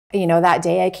that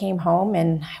day I came home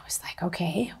and I was like,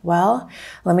 okay, well,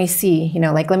 let me see,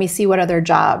 let me see what other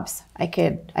jobs I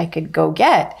could go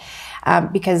get.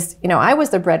 Because, I was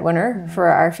the breadwinner for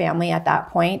our family at that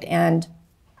point, and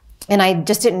I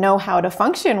just didn't know how to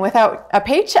function without a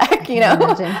paycheck, we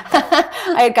had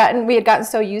gotten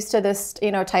so used to this,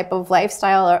 type of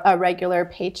lifestyle, a regular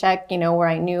paycheck, where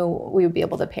I knew we would be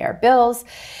able to pay our bills.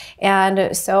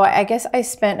 And so I guess I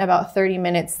spent about 30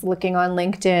 minutes looking on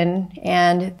LinkedIn,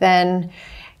 and then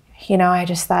I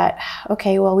just thought,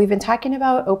 okay, well, we've been talking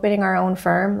about opening our own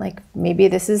firm. Like, maybe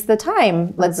this is the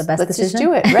time. Let's just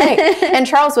do it. Right. And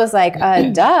Charles was like,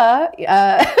 duh.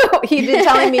 He'd been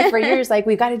telling me for years, like,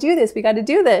 we got to do this. We got to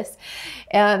do this.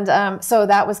 And so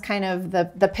that was kind of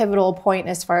the pivotal point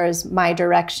as far as my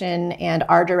direction and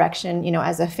our direction,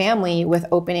 as a family with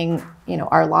opening,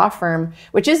 our law firm,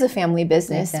 which is a family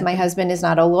business. Exactly. My husband is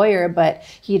not a lawyer, but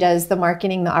he does the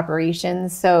marketing, the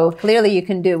operations. So clearly you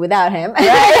can do without him.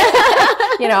 Right?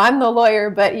 I'm the lawyer,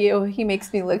 but he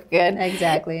makes me look good.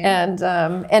 Exactly. And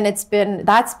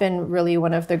that's been really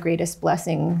one of the greatest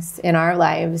blessings in our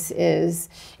lives, is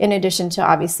in addition to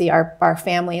obviously our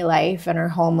family life and our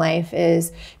home life,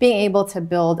 is being able to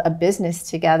build a business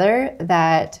together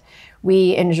that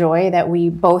we enjoy, that we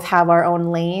both have our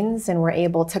own lanes and we're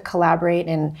able to collaborate.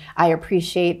 And I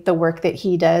appreciate the work that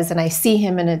he does, and I see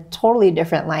him in a totally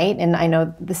different light. And I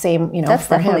know the same, that's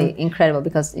for definitely him. Incredible,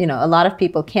 because, a lot of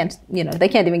people can't, they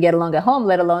can't even get along at home,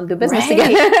 let alone do business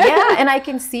together. Yeah. And I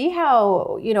can see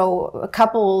how,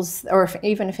 couples or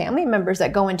even family members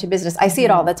that go into business, I see it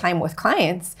all the time with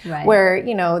clients, where,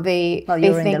 they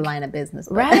you're think, in the line of business.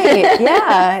 But. Right.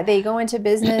 Yeah. They go into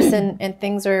business and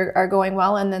things are going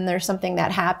well. And then there's something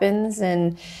that happens,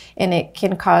 and it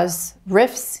can cause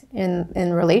rifts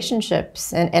in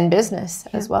relationships and business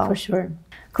as well. For sure.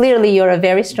 Clearly, you're a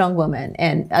very strong woman,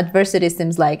 and adversity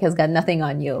seems like has got nothing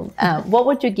on you. What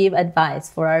would you give advice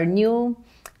for our new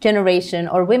generation,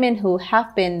 or women who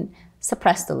have been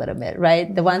suppressed a little bit,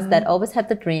 right? The ones that always had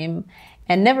the dream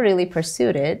and never really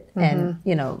pursued it, and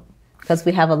because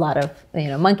we have a lot of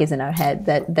monkeys in our head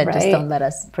that just don't let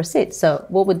us proceed. So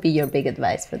what would be your big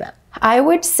advice for them? I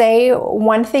would say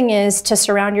one thing is to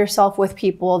surround yourself with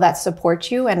people that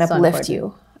support you and uplift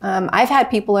you. I've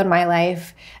had people in my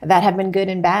life that have been good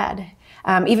and bad.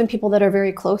 Even people that are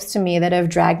very close to me that have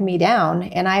dragged me down.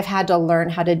 And I've had to learn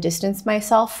how to distance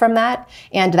myself from that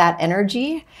and that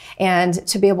energy, and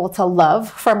to be able to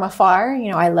love from afar.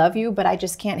 I love you, but I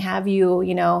just can't have you,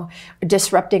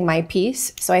 disrupting my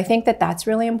peace. So I think that that's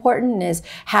really important, is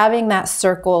having that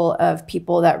circle of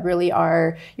people that really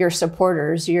are your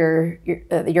supporters, your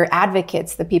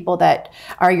advocates, the people that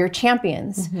are your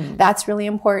champions. That's really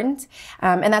important.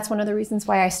 And that's one of the reasons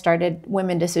why I started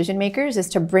Women Decision Makers, is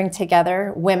to bring together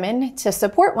women to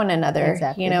support one another,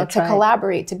 to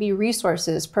collaborate, to be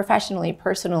resources professionally,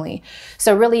 personally.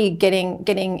 So really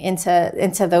getting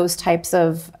into those types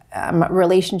of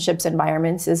relationships,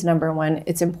 environments is number one.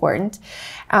 It's important.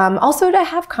 Also to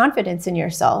have confidence in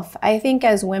yourself. I think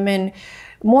as women,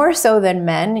 more so than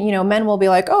men, men will be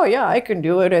like, oh yeah, I can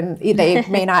do it. And they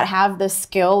may not have the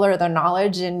skill or the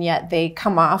knowledge, and yet they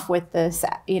come off with this,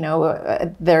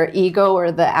 their ego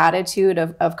or the attitude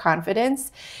of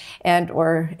confidence and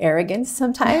or arrogance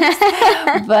sometimes.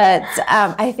 But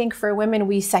I think for women,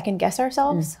 we second guess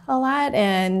ourselves a lot,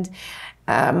 and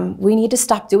we need to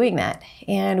stop doing that.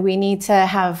 And we need to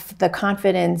have the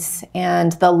confidence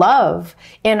and the love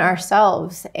in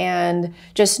ourselves, and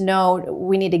just know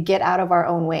we need to get out of our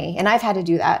own way. And I've had to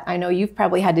do that. I know you've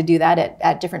probably had to do that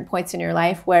at different points in your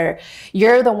life, where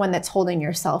you're the one that's holding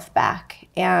yourself back.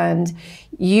 And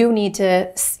you need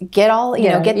to get all,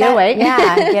 get that way.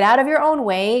 Get out of your own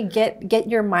way, get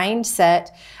your mindset,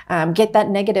 get that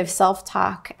negative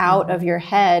self-talk out of your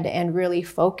head, and really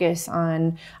focus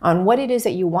on what it is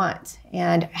that you want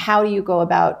and how do you go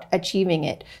about achieving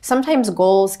it. Sometimes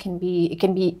goals can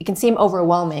seem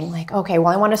overwhelming, like, okay,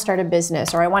 well, I want to start a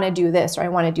business, or I want to do this, or I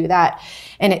want to do that.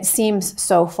 And it seems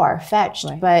so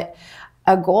far-fetched, but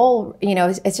a goal,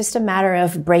 it's just a matter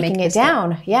of breaking it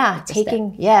down. Yeah,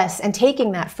 taking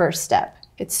that first step.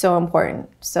 It's so important.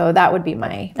 So that would be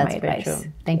my advice. Very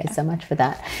true. Thank you so much for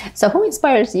that. So who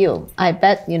inspires you? I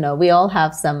bet, we all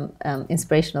have some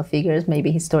inspirational figures,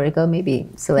 maybe historical, maybe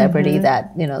celebrity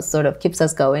that, sort of keeps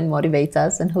us going, motivates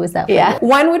us. And who is that for you?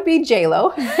 One would be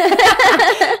J-Lo.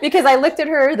 Because I looked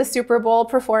at the Super Bowl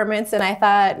performance, and I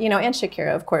thought, and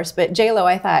Shakira, of course, but J-Lo,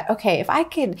 I thought, okay,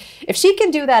 if she can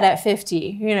do that at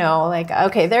 50,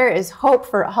 okay, there is hope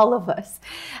for all of us.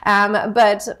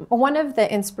 But one of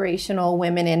the inspirational women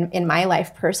women in my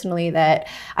life personally that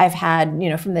I've had,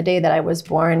 from the day that I was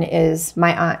born is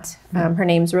my aunt. Her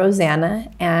name's Rosanna,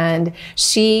 and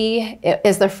she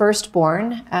is the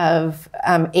firstborn of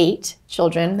 8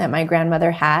 children that my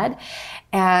grandmother had.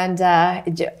 And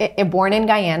born in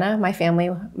Guyana. My family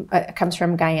comes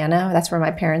from Guyana. That's where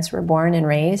my parents were born and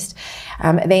raised.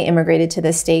 They immigrated to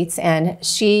the States, and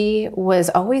she was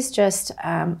always just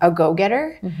a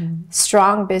go-getter,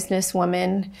 strong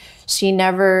businesswoman. She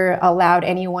never allowed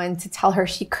anyone to tell her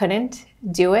she couldn't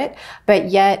do it,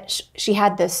 but yet she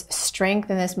had this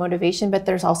strength and this motivation, but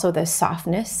there's also this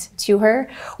softness to her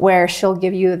where she'll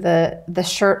give you the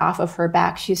shirt off of her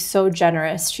back. She's so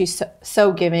generous. She's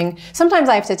so giving. Sometimes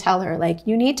I have to tell her, like,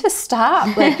 you need to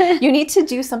stop. Like, you need to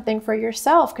do something for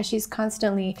yourself, because she's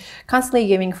constantly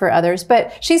giving for others.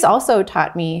 But she's also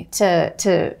taught me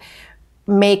to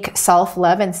make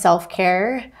self-love and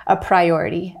self-care a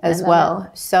priority as well.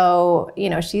 It. So,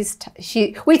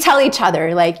 we tell each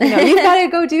other, like, you've got to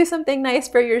go do something nice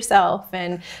for yourself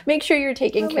and make sure you're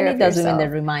taking care of yourself. Women that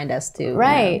remind us to.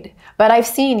 Right. But I've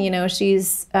seen,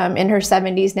 she's in her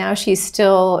 70s now. She's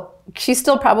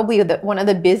still probably one of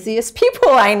the busiest people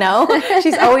I know.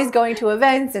 She's always going to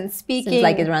events and speaking. Seems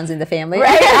like it runs in the family.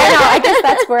 Right? I know. I guess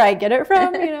that's where I get it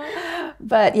from,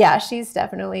 But yeah, she's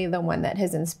definitely the one that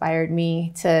has inspired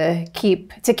me to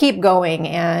keep going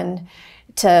and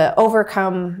to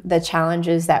overcome the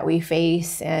challenges that we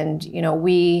face. And,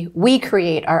 we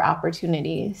create our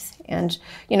opportunities. And,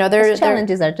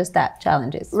 challenges are just that,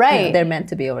 challenges. Right. They're meant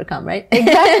to be overcome, right?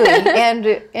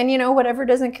 Exactly. And whatever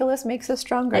doesn't kill us makes us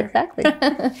stronger. Exactly.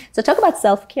 So talk about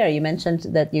self-care. You mentioned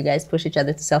that you guys push each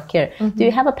other to self-care. Do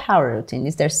you have a power routine?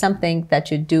 Is there something that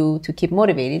you do to keep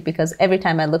motivated? Because every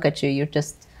time I look at you, you're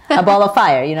just a ball of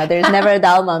fire. There's never a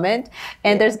dull moment,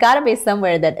 and there's got to be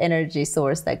somewhere that energy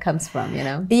source that comes from.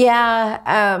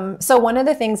 Yeah. So one of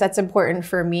the things that's important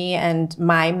for me and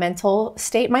my mental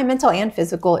state, my mental and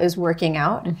physical, is working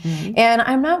out. And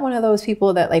I'm not one of those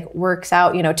people that works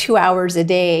out 2 hours a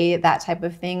day, that type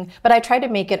of thing. But I try to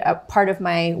make it a part of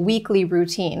my weekly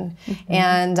routine.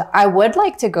 And I would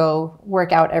like to go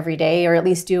work out every day, or at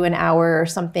least do an hour or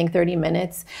something, 30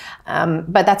 minutes.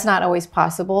 But that's not always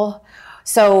possible.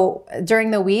 So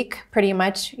during the week, pretty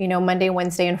much, Monday,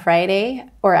 Wednesday, and Friday,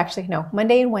 or actually, no,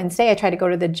 Monday and Wednesday, I try to go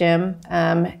to the gym.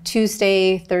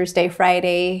 Tuesday, Thursday,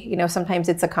 Friday, sometimes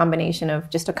it's a combination of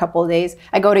just a couple of days.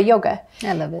 I go to yoga.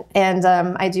 I love it. And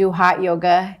I do hot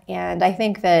yoga. And I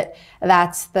think that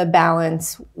that's the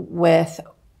balance with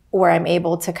where I'm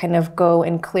able to kind of go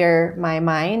and clear my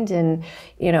mind and,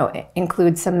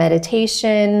 include some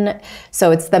meditation. So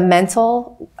it's the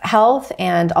mental health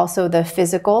and also the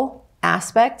physical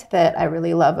aspect that I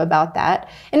really love about that.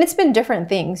 And it's been different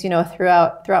things,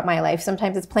 throughout my life.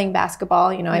 Sometimes it's playing basketball.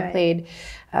 Right.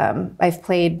 I've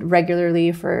played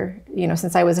regularly for,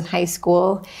 since I was in high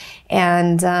school.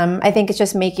 And I think it's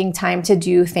just making time to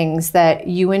do things that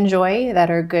you enjoy,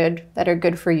 that are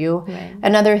good for you. Right.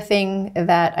 Another thing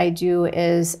that I do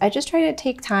is I just try to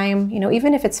take time,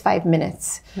 even if it's 5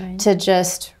 minutes, right, to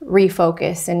just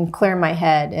refocus and clear my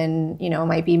head. And, it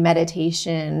might be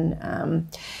meditation,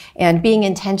 and being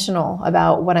intentional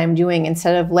about what I'm doing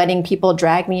instead of letting people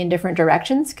drag me in different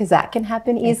directions, because that can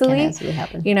happen easily. It can easily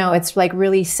happen. It's like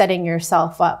really setting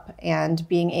yourself up and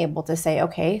being able to say,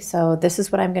 okay, so this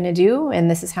is what I'm going to do, and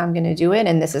this is how I'm going to do it,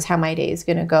 and this is how my day is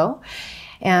going to go.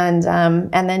 And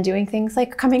then doing things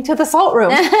like coming to the salt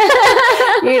room.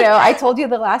 I told you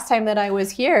the last time that I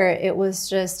was here,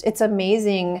 it's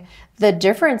amazing the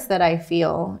difference that I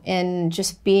feel in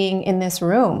just being in this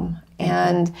room.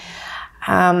 And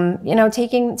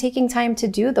taking time to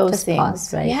do those just things.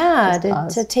 Pause, right? Yeah,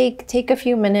 to take a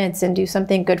few minutes and do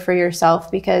something good for yourself,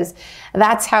 because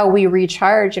that's how we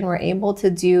recharge and we're able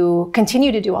to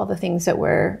continue to do all the things that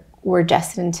we're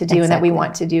destined to do. Exactly. And that we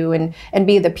want to do, and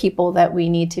be the people that we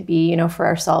need to be, for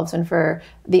ourselves and for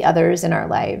the others in our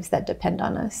lives that depend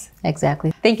on us.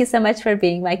 Exactly. Thank you so much for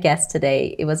being my guest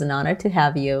today. It was an honor to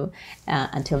have you.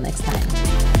 Until next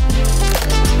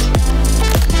time.